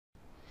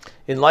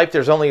In life,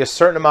 there's only a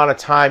certain amount of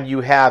time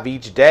you have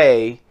each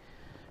day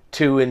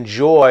to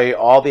enjoy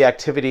all the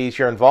activities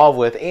you're involved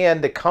with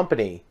and the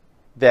company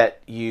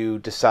that you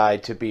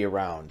decide to be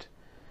around.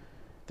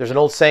 There's an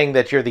old saying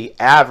that you're the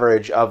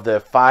average of the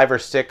 5 or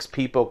 6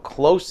 people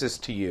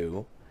closest to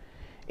you,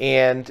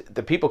 and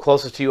the people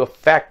closest to you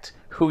affect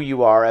who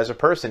you are as a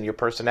person, your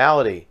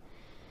personality.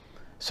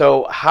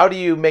 So how do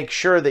you make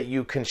sure that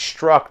you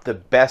construct the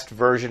best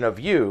version of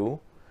you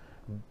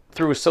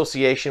through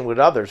association with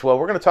others? Well,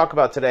 we're going to talk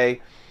about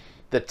today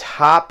the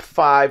top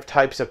 5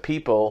 types of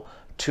people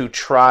to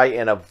try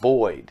and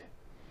avoid.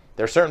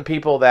 There are certain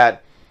people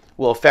that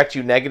will affect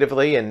you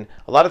negatively, and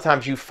a lot of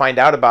times you find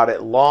out about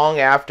it long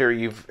after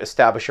you've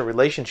established a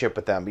relationship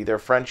with them, either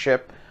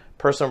friendship,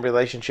 personal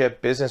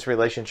relationship, business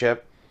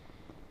relationship,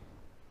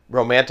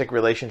 romantic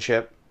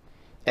relationship.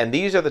 And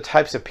these are the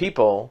types of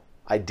people,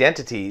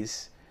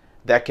 identities,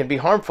 that can be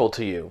harmful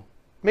to you.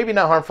 Maybe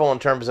not harmful in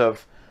terms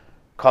of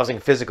causing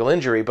physical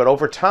injury, but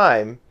over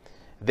time,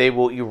 they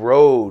will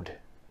erode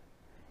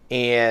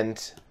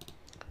and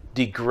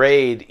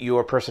degrade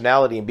your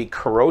personality and be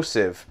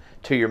corrosive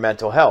to your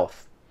mental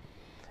health.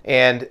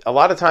 And a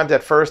lot of times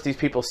at first, these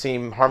people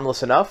seem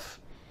harmless enough,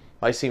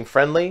 might seem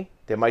friendly,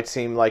 they might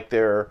seem like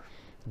they're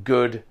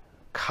good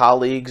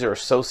colleagues or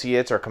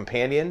associates or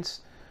companions,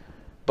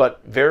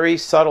 but very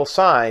subtle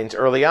signs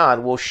early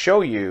on will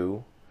show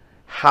you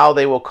how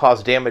they will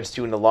cause damage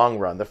to you in the long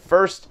run. The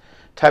first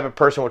type of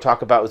person we'll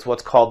talk about is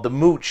what's called the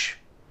mooch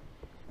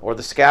or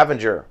the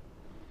scavenger,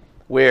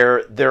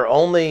 where their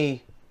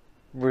only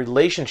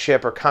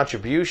relationship or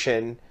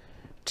contribution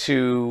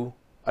to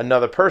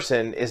another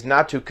person is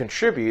not to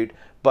contribute,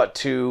 but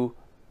to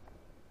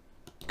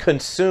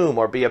consume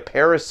or be a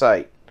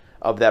parasite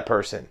of that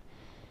person.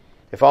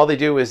 If all they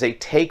do is they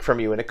take from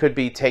you, and it could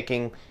be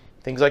taking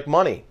things like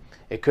money,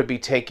 it could be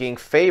taking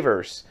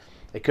favors,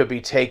 it could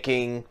be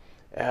taking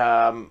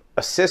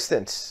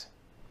assistance.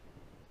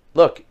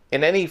 Look,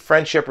 in any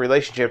friendship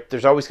relationship,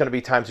 there's always going to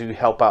be times when you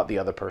help out the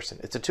other person.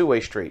 It's a two-way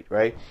street,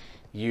 right?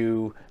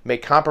 You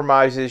make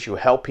compromises, you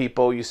help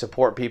people, you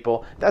support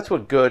people. That's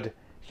what good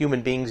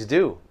human beings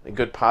do, and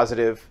good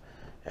positive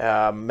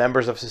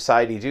members of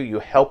society do. You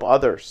help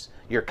others,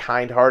 you're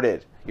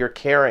kind-hearted, you're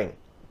caring.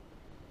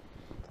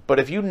 But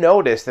if you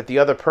notice that the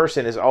other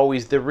person is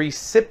always the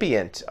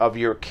recipient of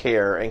your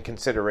care and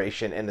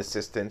consideration and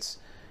assistance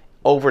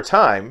over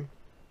time,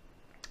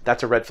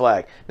 that's a red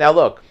flag. Now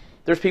look,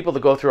 there's people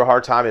that go through a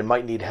hard time and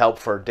might need help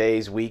for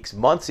days, weeks,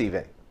 months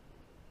even.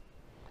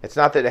 It's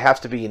not that it has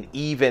to be an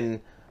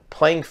even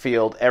playing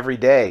field every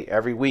day,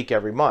 every week,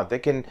 every month. It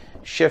can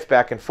shift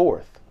back and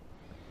forth.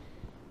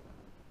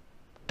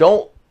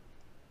 Don't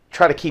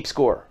try to keep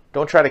score.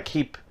 Don't try to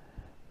keep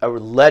a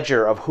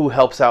ledger of who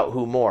helps out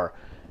who more.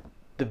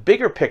 The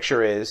bigger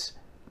picture is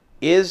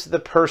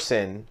the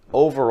person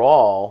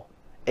overall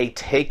a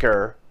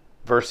taker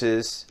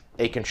versus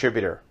a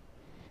contributor?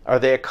 Are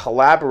they a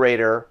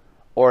collaborator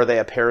or are they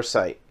a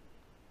parasite?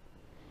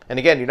 And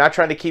again, you're not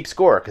trying to keep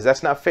score, because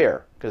that's not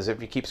fair. Because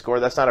if you keep score,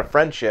 that's not a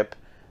friendship,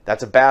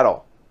 that's a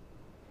battle.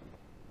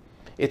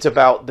 It's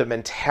about the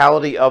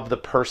mentality of the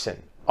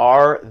person.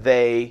 Are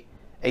they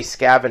a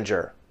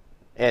scavenger?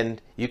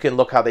 And you can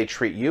look how they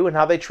treat you and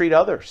how they treat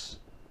others.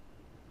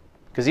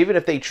 Because even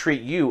if they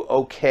treat you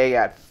okay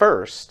at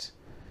first,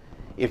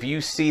 if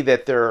you see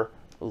that they're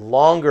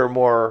longer,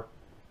 more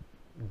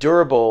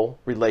durable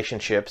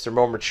relationships or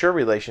more mature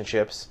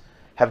relationships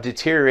have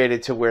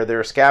deteriorated to where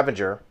they're a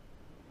scavenger,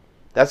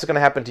 that's going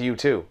to happen to you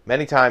too.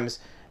 Many times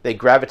they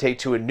gravitate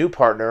to a new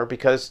partner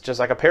because, just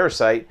like a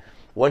parasite,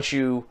 once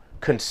you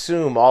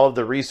consume all of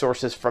the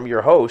resources from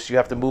your host, you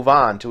have to move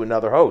on to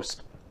another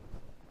host.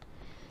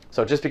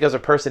 So just because a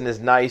person is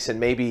nice and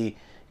maybe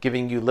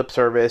giving you lip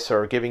service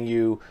or giving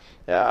you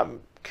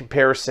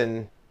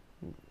comparison,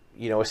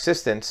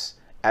 assistance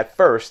at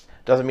first,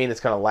 doesn't mean it's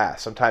going to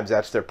last. Sometimes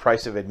that's their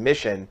price of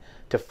admission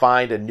to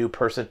find a new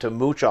person to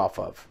mooch off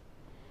of.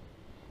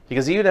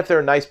 Because even if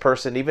they're a nice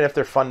person, even if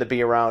they're fun to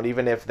be around,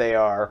 even if they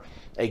are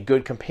a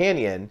good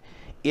companion,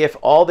 if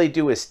all they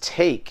do is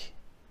take,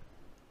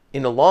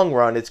 in the long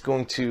run, it's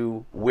going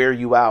to wear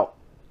you out.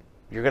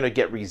 You're going to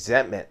get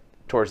resentment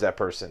towards that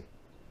person.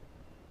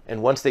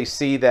 And once they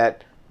see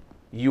that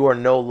you are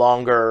no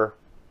longer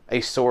a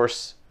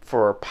source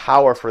for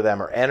power for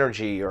them or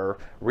energy or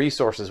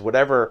resources,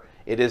 whatever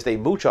it is they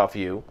mooch off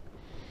you,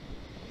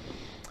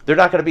 they're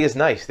not going to be as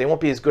nice. They won't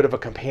be as good of a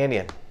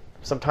companion.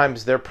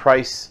 Sometimes their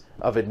price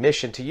of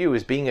admission to you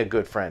is being a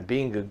good friend,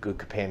 being a good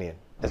companion,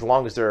 as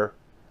long as they're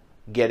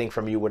getting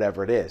from you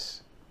whatever it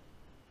is.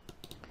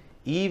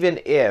 Even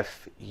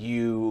if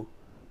you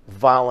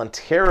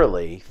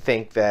voluntarily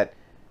think that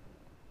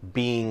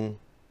being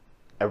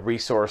a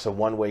resource, a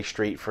one-way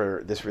street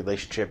for this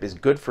relationship is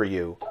good for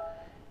you,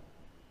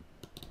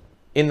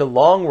 in the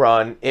long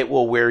run, it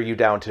will wear you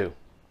down too.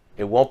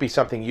 It won't be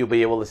something you'll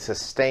be able to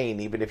sustain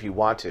even if you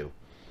want to,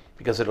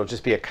 because it'll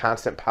just be a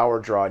constant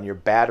power draw and your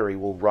battery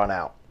will run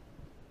out.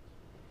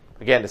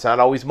 Again, it's not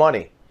always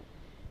money.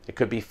 It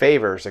could be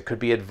favors, it could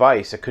be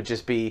advice, it could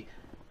just be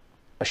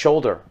a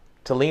shoulder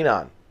to lean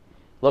on.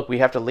 Look, we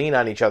have to lean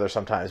on each other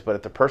sometimes, but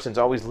if the person's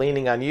always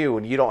leaning on you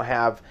and you don't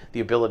have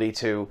the ability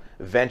to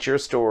vent your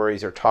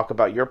stories or talk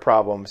about your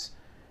problems,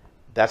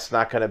 that's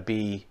not going to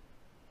be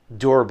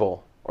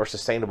durable or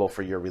sustainable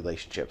for your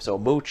relationship. So a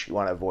mooch you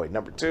want to avoid.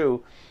 Number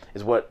 2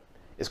 is what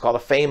is called a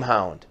fame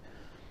hound.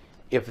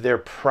 If their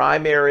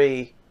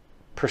primary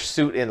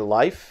pursuit in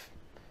life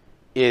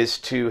is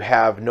to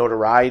have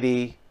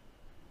notoriety,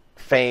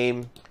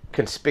 fame,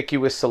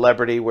 conspicuous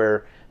celebrity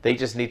where they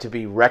just need to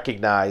be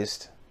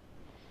recognized,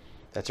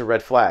 that's a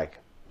red flag,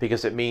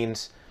 because it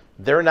means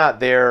they're not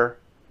there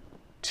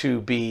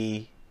to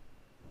be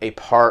a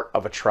part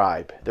of a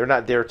tribe. They're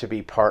not there to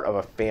be part of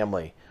a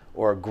family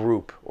or a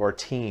group or a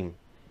team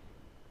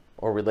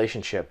or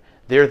relationship.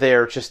 They're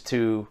there just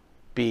to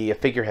be a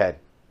figurehead.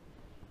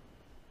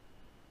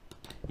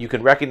 You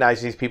can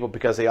recognize these people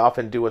because they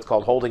often do what's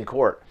called holding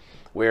court,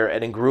 where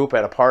in a group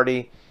at a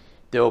party,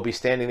 they'll be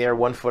standing there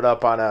 1 foot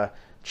up on a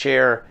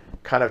chair,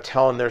 kind of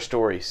telling their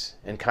stories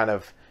and kind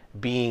of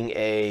being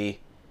a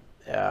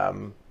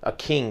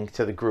king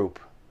to the group,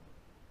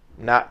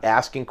 not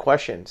asking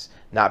questions,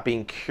 not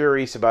being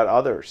curious about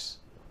others.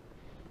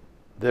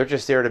 They're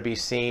just there to be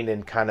seen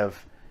and kind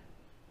of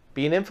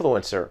be an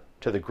influencer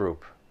to the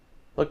group.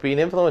 Look, being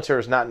an influencer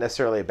is not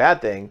necessarily a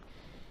bad thing,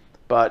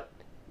 but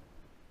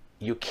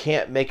you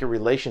can't make a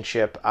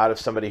relationship out of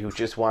somebody who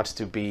just wants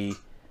to be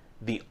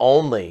the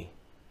only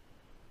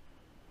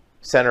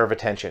center of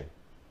attention.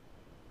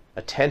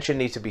 Attention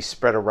needs to be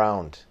spread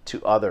around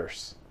to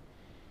others.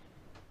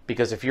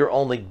 Because if you're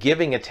only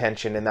giving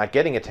attention and not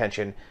getting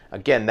attention,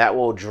 again, that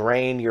will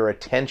drain your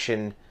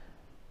attention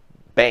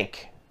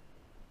bank.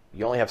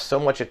 You only have so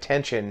much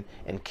attention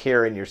and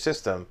care in your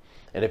system.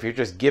 And if you're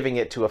just giving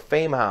it to a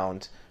fame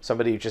hound,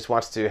 somebody who just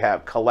wants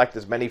to collect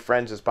as many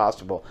friends as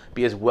possible,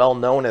 be as well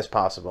known as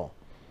possible,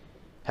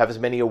 have as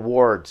many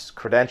awards,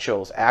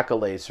 credentials,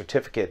 accolades,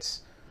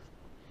 certificates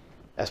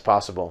as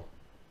possible,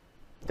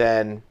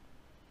 then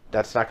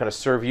that's not going to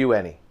serve you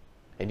any.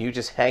 And you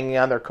just hanging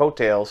on their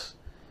coattails,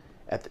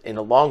 in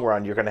the long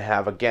run, you're going to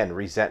have, again,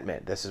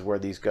 resentment. This is where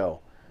these go.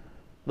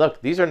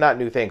 Look, these are not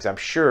new things. I'm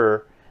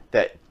sure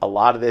that a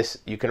lot of this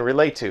you can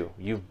relate to.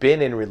 You've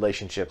been in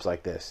relationships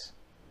like this.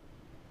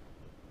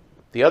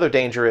 The other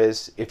danger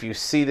is if you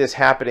see this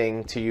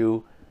happening to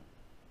you,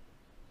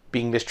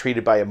 being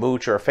mistreated by a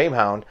mooch or a fame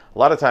hound, a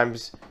lot of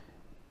times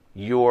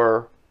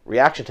your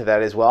reaction to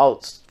that is, well,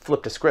 I'll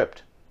flip the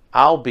script.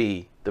 I'll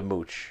be the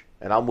mooch,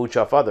 and I'll mooch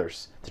off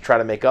others to try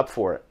to make up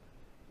for it.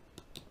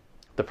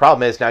 The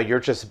problem is now you're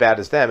just as bad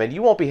as them, and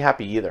you won't be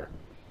happy either.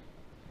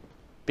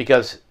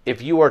 Because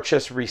if you are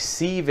just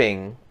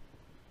receiving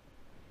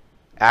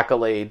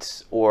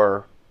accolades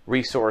or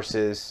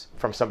resources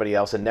from somebody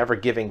else and never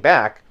giving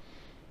back,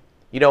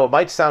 it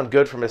might sound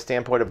good from a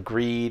standpoint of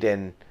greed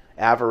and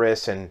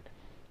avarice and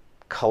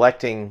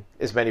collecting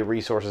as many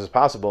resources as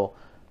possible,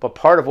 but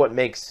part of what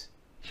makes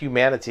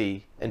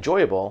humanity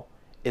enjoyable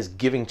is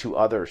giving to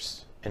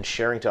others and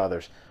sharing to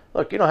others.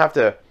 Look, you don't have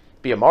to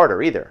be a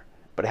martyr either,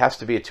 but it has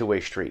to be a two-way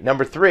street.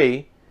 Number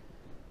 3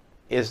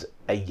 is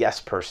a yes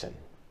person.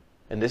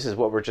 And this is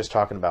what we're just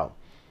talking about.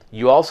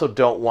 You also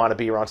don't want to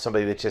be around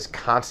somebody that just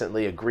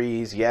constantly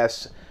agrees,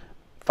 yes,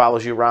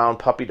 follows you around,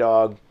 puppy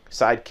dog,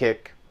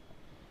 sidekick,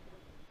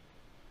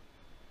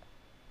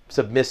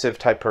 submissive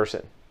type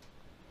person.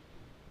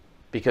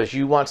 Because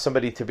you want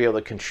somebody to be able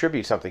to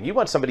contribute something. You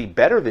want somebody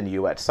better than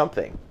you at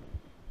something.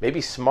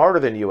 Maybe smarter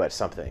than you at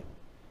something.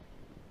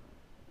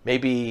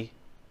 Maybe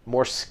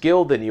more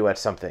skilled than you at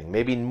something.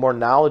 Maybe more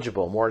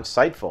knowledgeable, more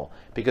insightful.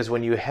 Because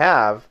when you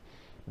have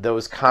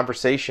those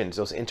conversations,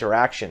 those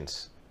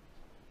interactions,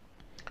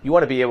 you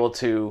want to be able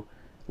to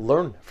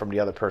learn from the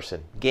other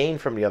person, gain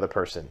from the other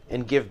person,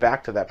 and give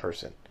back to that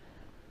person.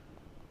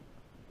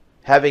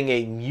 Having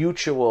a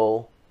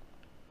mutual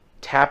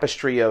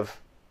tapestry of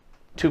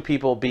two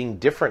people being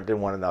different than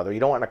one another. You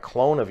don't want a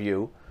clone of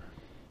you,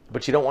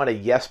 but you don't want a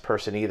yes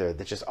person either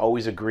that just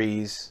always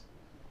agrees,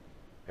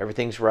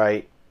 everything's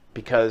right,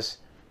 because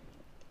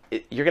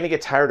you're going to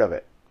get tired of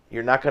it.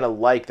 You're not going to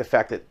like the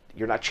fact that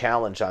you're not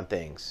challenged on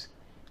things,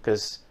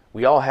 because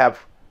we all have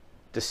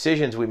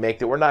decisions we make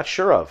that we're not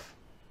sure of.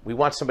 We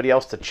want somebody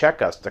else to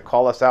check us, to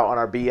call us out on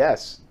our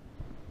BS.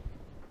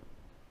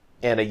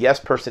 And a yes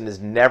person is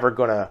never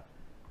going to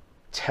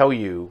tell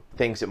you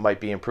things that might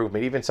be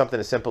improvement. Even something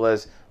as simple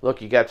as, look,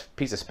 you got a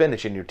piece of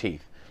spinach in your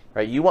teeth,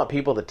 right? You want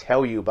people to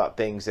tell you about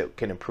things that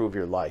can improve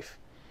your life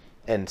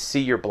and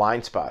see your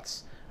blind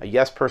spots. A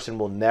yes person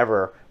will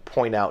never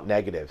point out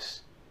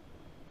negatives.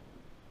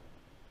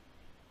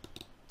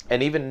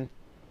 And even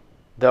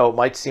though it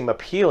might seem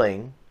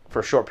appealing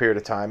for a short period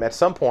of time, at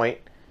some point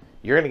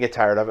you're going to get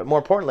tired of it. More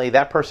importantly,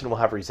 that person will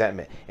have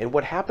resentment. And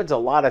what happens a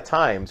lot of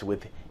times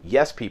with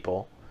yes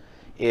people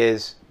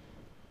is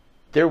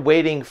they're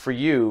waiting for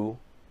you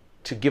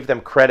to give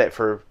them credit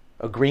for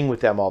agreeing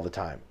with them all the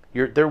time.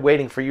 They're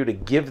waiting for you to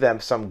give them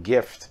some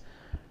gift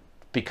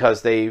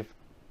because they've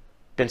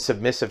been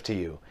submissive to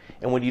you.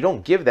 And when you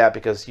don't give that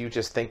because you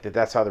just think that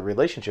that's how the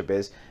relationship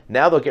is,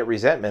 now they'll get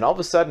resentment. All of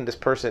a sudden, this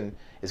person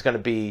is going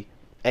to be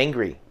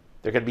angry.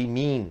 They're going to be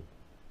mean.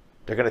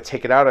 They're going to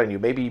take it out on you,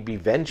 maybe be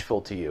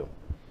vengeful to you.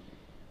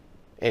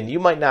 And you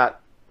might not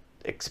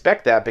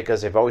expect that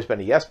because they've always been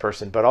a yes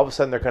person, but all of a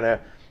sudden they're going to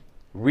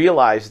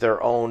realize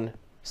their own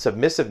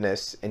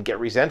submissiveness and get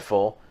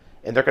resentful,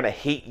 and they're going to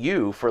hate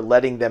you for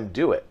letting them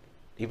do it,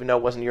 even though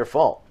it wasn't your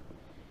fault.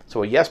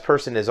 So a yes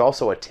person is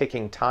also a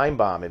ticking time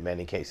bomb in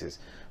many cases.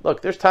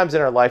 Look, there's times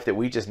in our life that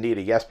we just need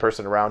a yes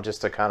person around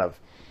just to kind of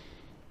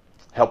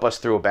help us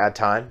through a bad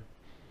time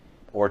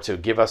or to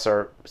give us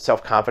our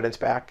self-confidence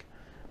back.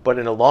 But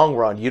in the long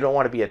run, you don't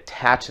want to be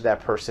attached to that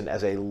person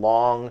as a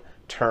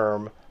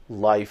long-term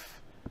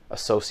life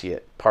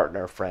associate,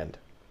 partner, friend.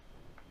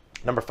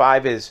 Number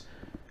 5 is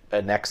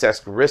an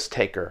excess risk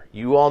taker.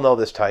 You all know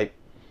this type.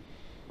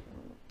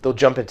 They'll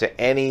jump into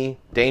any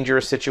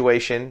dangerous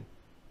situation.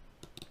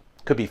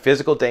 Could be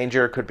physical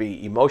danger, could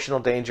be emotional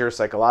danger,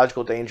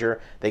 psychological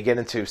danger. They get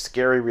into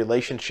scary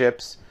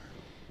relationships.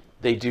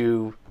 They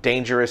do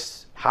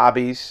dangerous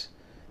hobbies.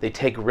 They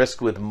take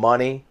risk with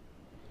money,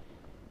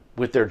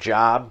 with their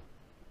job.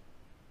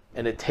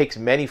 And it takes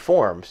many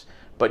forms.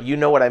 But you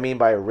know what I mean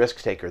by a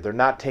risk taker. They're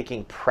not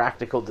taking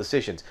practical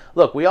decisions.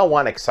 Look, we all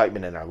want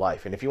excitement in our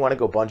life. And if you want to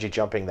go bungee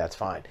jumping, that's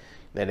fine.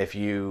 And if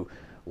you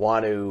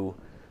want to,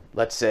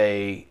 let's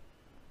say,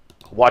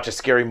 watch a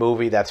scary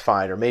movie, that's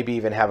fine. Or maybe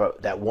even have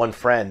that one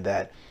friend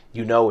that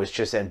you know is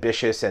just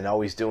ambitious and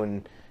always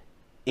doing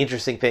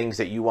interesting things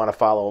that you want to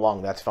follow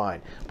along, that's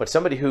fine. But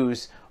somebody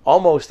who's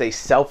almost a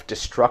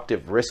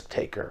self-destructive risk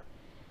taker,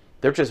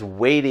 they're just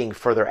waiting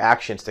for their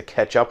actions to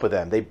catch up with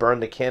them. They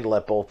burn the candle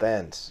at both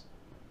ends.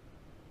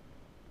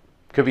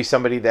 Could be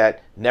somebody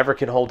that never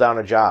can hold down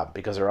a job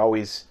because they're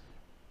always,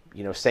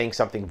 saying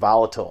something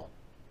volatile.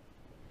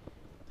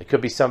 It could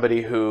be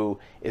somebody who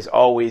is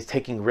always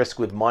taking risk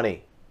with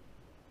money,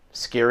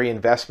 scary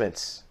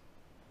investments,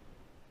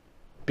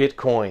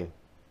 Bitcoin.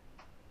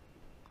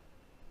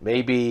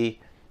 Maybe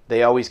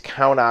they always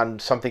count on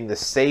something to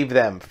save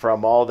them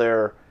from all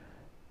their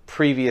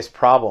previous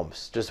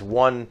problems. Just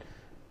one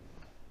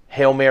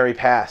Hail Mary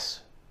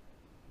pass.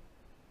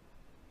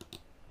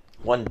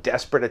 One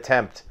desperate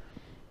attempt.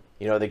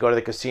 They go to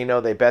the casino,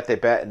 they bet,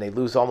 and they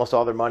lose almost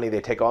all their money.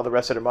 They take all the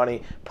rest of their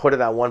money, put it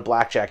on one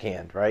blackjack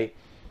hand, right?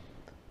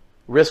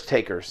 Risk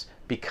takers,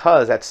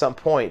 because at some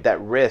point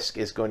that risk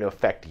is going to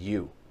affect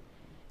you.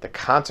 The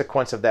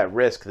consequence of that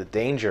risk, the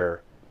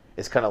danger,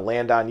 is going to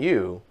land on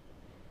you,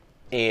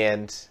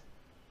 and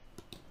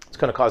it's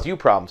going to cause you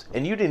problems.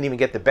 And you didn't even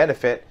get the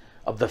benefit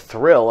of the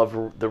thrill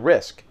of the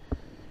risk.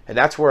 And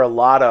that's where a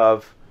lot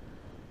of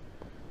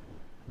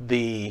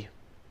the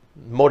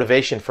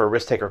motivation for a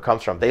risk taker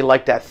comes from. They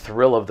like that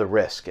thrill of the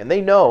risk. And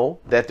they know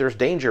that there's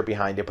danger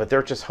behind it, but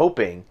they're just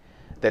hoping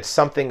that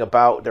something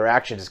about their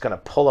actions is going to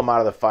pull them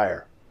out of the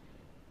fire.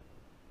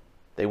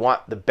 They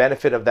want the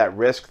benefit of that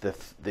risk,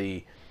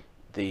 the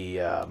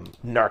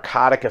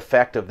narcotic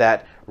effect of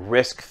that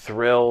risk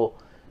thrill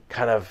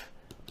kind of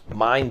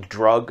mind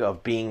drug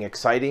of being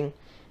exciting,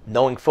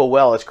 knowing full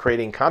well it's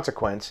creating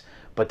consequence,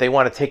 but they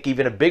want to take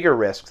even a bigger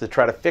risk to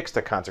try to fix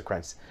the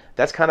consequence.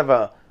 That's kind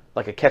of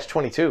like a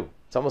catch-22.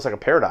 It's almost like a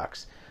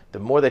paradox. The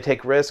more they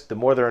take risk, the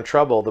more they're in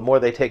trouble. The more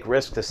they take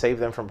risk to save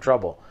them from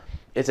trouble.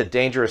 It's a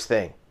dangerous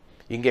thing.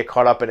 You can get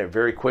caught up in it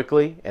very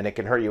quickly, and it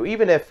can hurt you.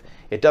 Even if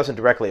it doesn't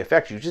directly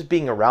affect you, just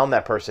being around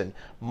that person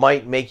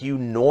might make you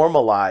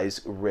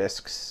normalize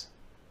risks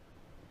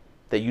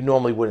that you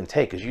normally wouldn't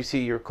take, because you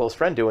see your close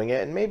friend doing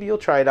it, and maybe you'll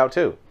try it out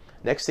too.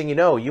 Next thing you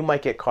know, you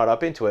might get caught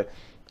up into it.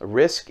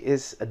 Risk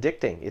is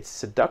addicting. It's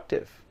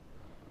seductive.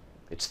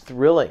 It's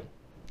thrilling.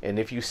 And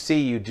if you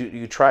see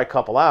you try a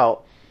couple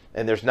out,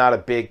 and there's not a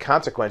big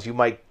consequence, you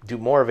might do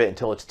more of it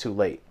until it's too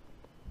late.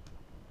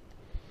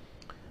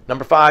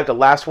 Number 5, the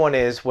last one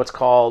is what's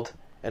called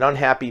an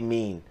unhappy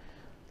mean.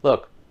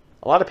 Look,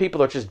 a lot of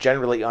people are just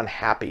generally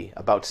unhappy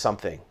about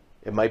something.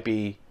 It might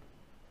be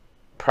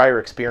prior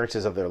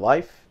experiences of their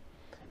life.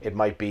 It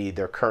might be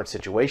their current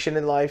situation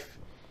in life.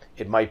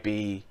 It might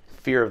be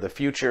fear of the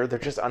future. They're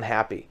just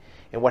unhappy.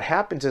 And what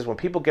happens is when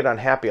people get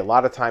unhappy, a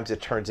lot of times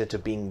it turns into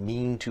being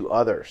mean to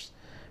others.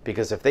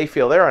 Because if they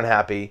feel they're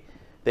unhappy,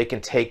 they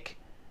can take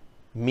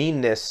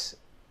meanness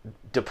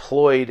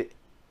deployed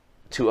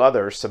to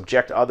others,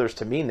 subject others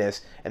to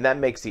meanness, and that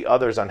makes the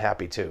others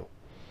unhappy too.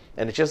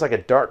 And it's just like a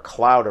dark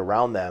cloud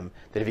around them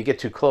that if you get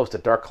too close, the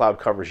dark cloud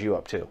covers you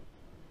up too.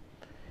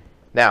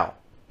 Now,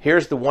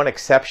 here's the one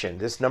exception.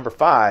 This number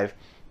 5,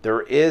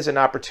 there is an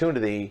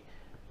opportunity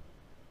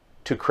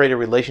to create a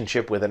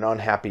relationship with an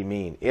unhappy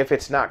mean. If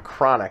it's not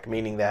chronic,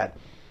 meaning that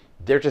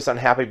they're just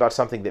unhappy about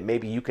something that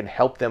maybe you can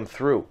help them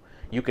through.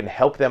 You can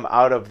help them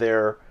out of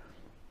their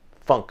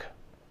funk.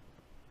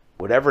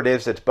 Whatever it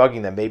is that's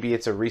bugging them. Maybe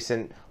it's a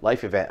recent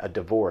life event, a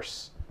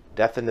divorce,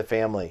 death in the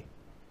family,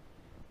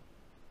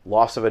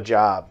 loss of a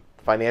job,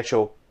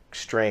 financial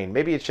strain.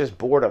 Maybe it's just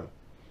boredom.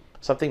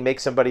 Something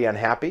makes somebody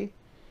unhappy,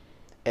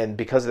 and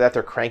because of that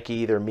they're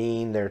cranky, they're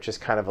mean, they're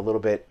just kind of a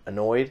little bit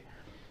annoyed.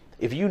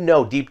 If you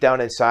know deep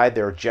down inside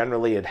they're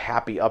generally a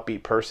happy,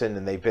 upbeat person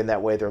and they've been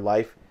that way their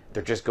life,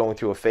 they're just going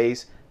through a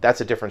phase,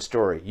 that's a different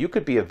story. You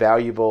could be a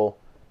valuable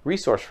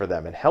resource for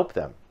them and help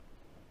them.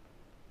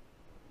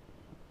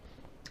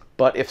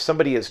 But if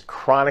somebody is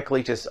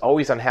chronically just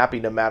always unhappy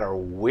no matter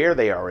where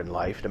they are in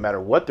life, no matter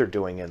what they're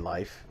doing in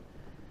life,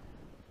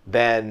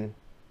 then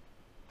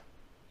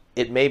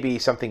it may be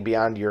something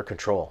beyond your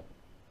control.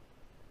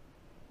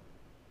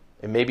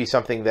 It may be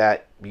something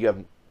that you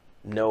have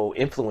no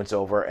influence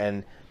over,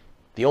 and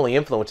the only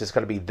influence is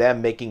going to be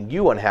them making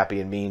you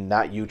unhappy and mean,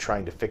 not you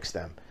trying to fix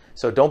them.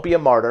 So don't be a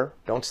martyr.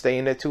 Don't stay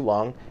in it too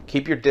long.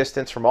 Keep your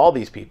distance from all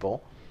these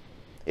people.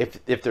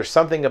 If there's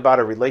something about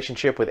a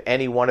relationship with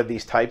any one of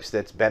these types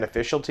that's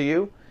beneficial to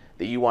you,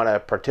 that you want to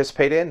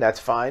participate in, that's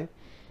fine.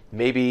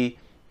 Maybe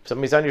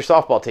somebody's on your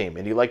softball team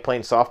and you like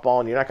playing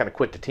softball and you're not going to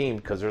quit the team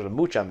because there's a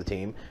mooch on the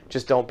team.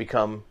 Just don't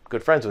become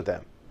good friends with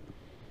them.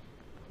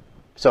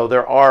 So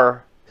there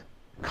are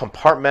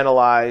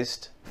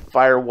compartmentalized,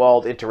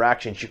 firewalled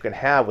interactions you can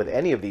have with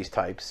any of these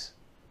types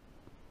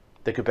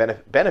that could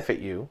benefit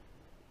you.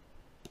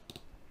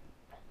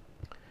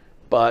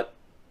 But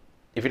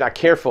if you're not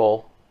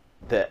careful,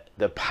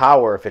 the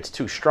power, if it's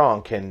too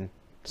strong, can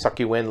suck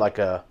you in like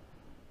a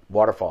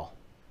waterfall.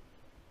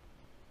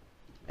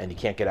 And you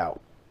can't get out.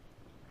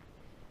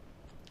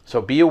 So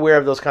be aware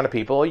of those kind of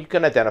people. You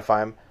can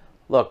identify them.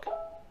 Look,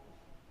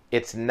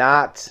 it's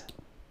not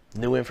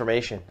new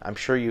information. I'm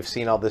sure you've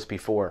seen all this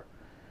before.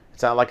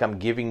 It's not like I'm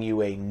giving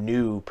you a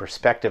new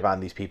perspective on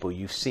these people.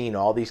 You've seen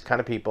all these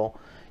kind of people.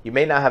 You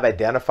may not have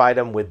identified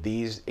them with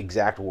these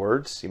exact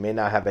words. You may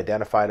not have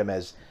identified them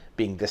as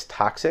being this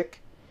toxic,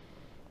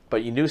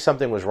 but you knew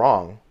something was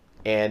wrong,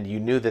 and you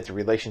knew that the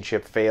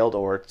relationship failed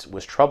or it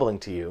was troubling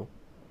to you.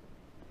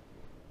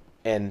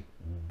 And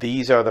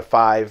these are the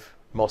 5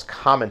 most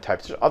common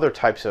types. There's other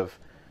types of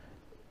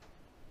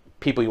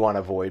people you want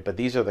to avoid, but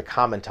these are the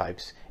common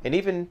types. And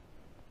even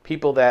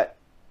people that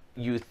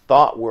you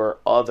thought were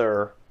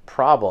other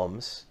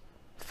problems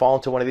fall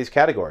into one of these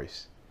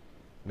categories.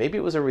 Maybe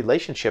it was a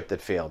relationship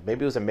that failed.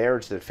 Maybe it was a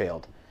marriage that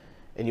failed.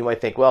 And you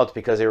might think, well, it's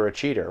because they were a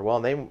cheater.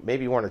 Well, they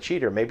maybe weren't a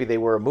cheater. Maybe they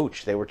were a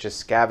mooch. They were just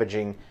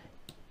scavenging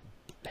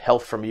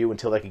health from you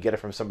until they could get it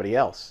from somebody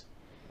else.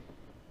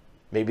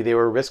 Maybe they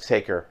were a risk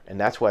taker, and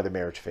that's why the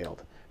marriage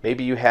failed.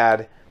 Maybe you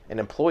had an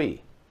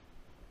employee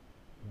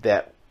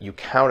that you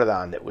counted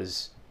on that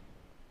was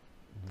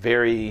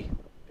very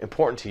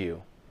important to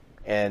you,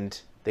 and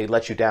they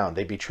let you down.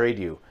 They betrayed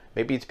you.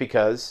 Maybe it's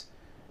because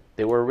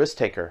they were a risk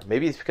taker.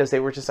 Maybe it's because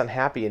they were just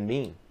unhappy and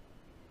mean.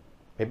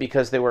 Maybe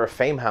because they were a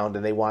fame hound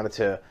and they wanted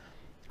to,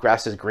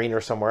 grass is greener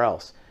somewhere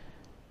else.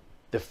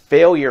 The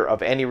failure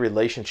of any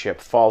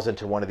relationship falls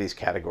into one of these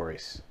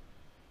categories.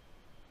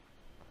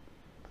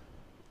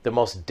 The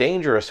most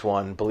dangerous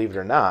one, believe it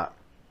or not,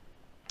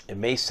 it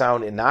may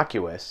sound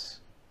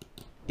innocuous,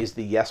 is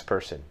the yes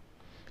person.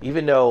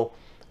 Even though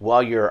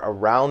while you're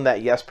around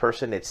that yes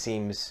person, it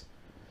seems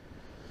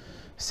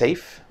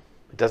safe,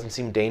 it doesn't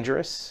seem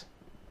dangerous,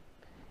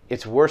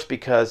 it's worse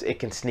because it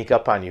can sneak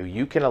up on you.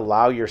 You can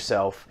allow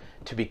yourself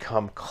to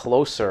become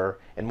closer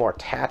and more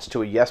attached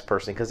to a yes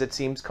person because it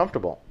seems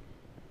comfortable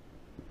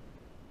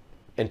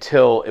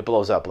until it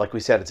blows up. Like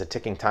we said, it's a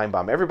ticking time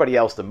bomb. Everybody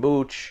else, the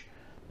mooch,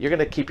 you're going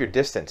to keep your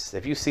distance.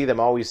 If you see them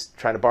always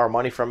trying to borrow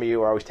money from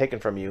you or always taking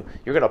from you,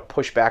 you're going to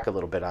push back a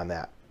little bit on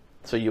that.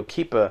 So you'll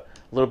keep a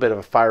little bit of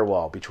a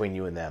firewall between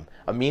you and them.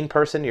 A mean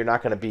person, you're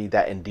not going to be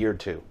that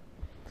endeared to.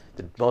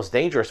 The most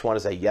dangerous one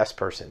is a yes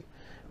person,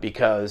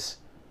 because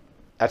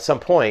at some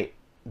point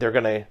they're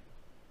going to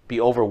be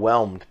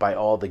overwhelmed by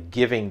all the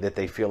giving that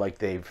they feel like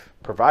they've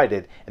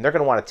provided, and they're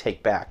going to want to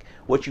take back.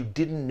 What you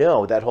didn't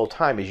know that whole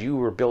time is you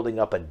were building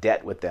up a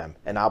debt with them,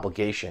 an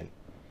obligation,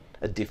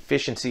 a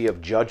deficiency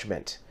of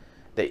judgment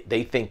that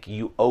they think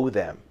you owe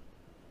them.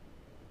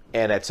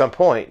 And at some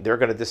point, they're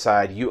going to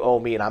decide, you owe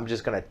me and I'm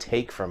just going to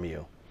take from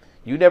you.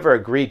 You never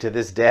agreed to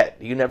this debt.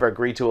 You never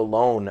agreed to a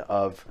loan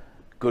of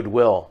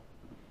goodwill,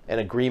 an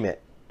agreement.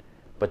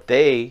 But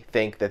they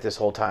think that this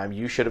whole time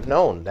you should have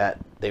known that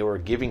they were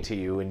giving to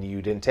you and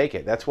you didn't take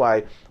it. That's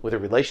why with a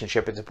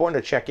relationship, it's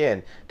important to check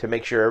in to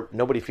make sure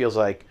nobody feels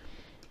like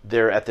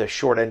they're at the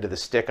short end of the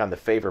stick on the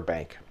favor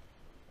bank.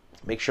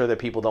 Make sure that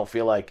people don't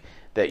feel like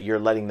that you're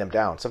letting them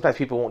down. Sometimes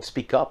people won't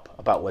speak up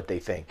about what they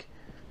think.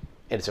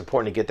 And it's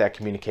important to get that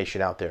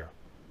communication out there.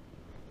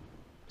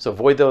 So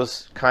avoid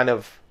those kind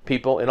of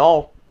people in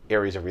all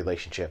areas of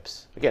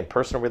relationships. Again,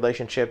 personal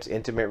relationships,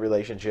 intimate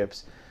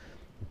relationships,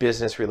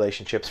 business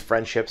relationships,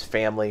 friendships,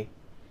 family.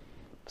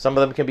 Some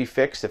of them can be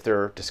fixed if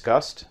they're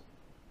discussed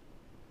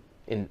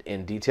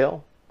in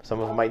detail. Some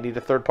of them might need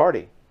a third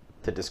party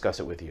to discuss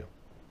it with you.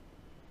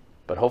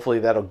 But hopefully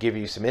that'll give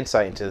you some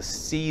insight into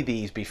see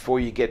these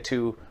before you get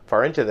too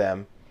far into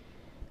them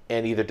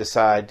and either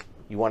decide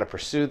you want to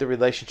pursue the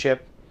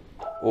relationship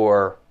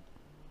or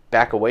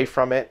back away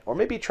from it, or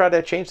maybe try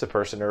to change the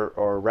person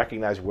or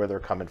recognize where they're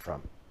coming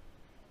from.